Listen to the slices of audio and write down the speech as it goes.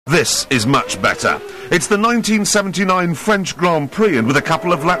This is much better. It's the 1979 French Grand Prix, and with a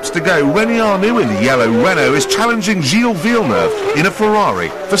couple of laps to go, Rene Arnoux in the yellow Renault is challenging Gilles Villeneuve in a Ferrari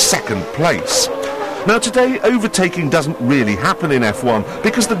for second place. Now today, overtaking doesn't really happen in F1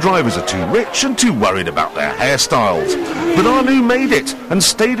 because the drivers are too rich and too worried about their hairstyles. But Arnoux made it and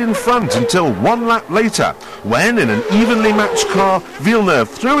stayed in front until one lap later, when in an evenly matched car, Villeneuve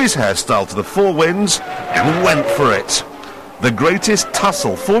threw his hairstyle to the four winds and went for it. The greatest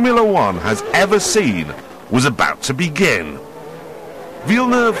tussle Formula One has ever seen was about to begin.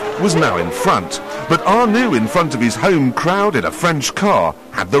 Villeneuve was now in front, but Arnoux in front of his home crowd in a French car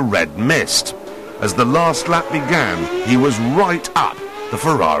had the red mist. As the last lap began, he was right up the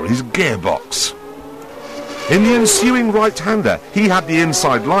Ferrari's gearbox. In the ensuing right-hander, he had the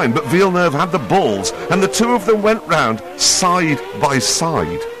inside line, but Villeneuve had the balls, and the two of them went round side by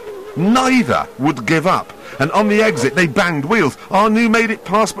side. Neither would give up, and on the exit they banged wheels. Arnoux made it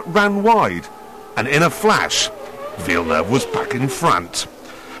past but ran wide, and in a flash, Villeneuve was back in front.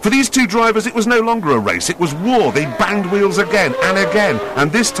 For these two drivers, it was no longer a race, it was war. They banged wheels again,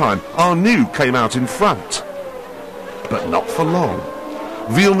 and this time Arnoux came out in front. But not for long.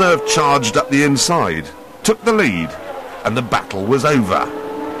 Villeneuve charged up the inside, took the lead, and the battle was over.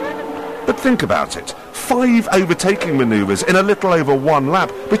 But think about it. 5 overtaking manoeuvres in a little over one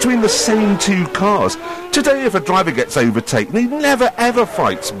lap between the same two cars. Today, if a driver gets overtaken, he never ever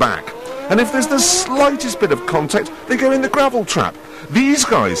fights back. And if there's the slightest bit of contact, they go in the gravel trap. These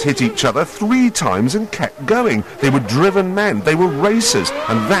guys hit each other 3 times and kept going. They were driven men, they were racers,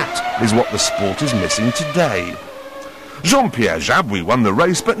 and that is what the sport is missing today. Jean-Pierre Jabouille won the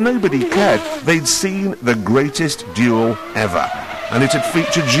race, but nobody cared. They'd seen the greatest duel ever. And it had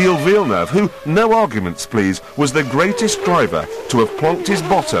featured Gilles Villeneuve, who, no arguments please, was the greatest driver to have plonked his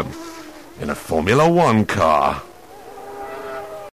bottom in a Formula One car.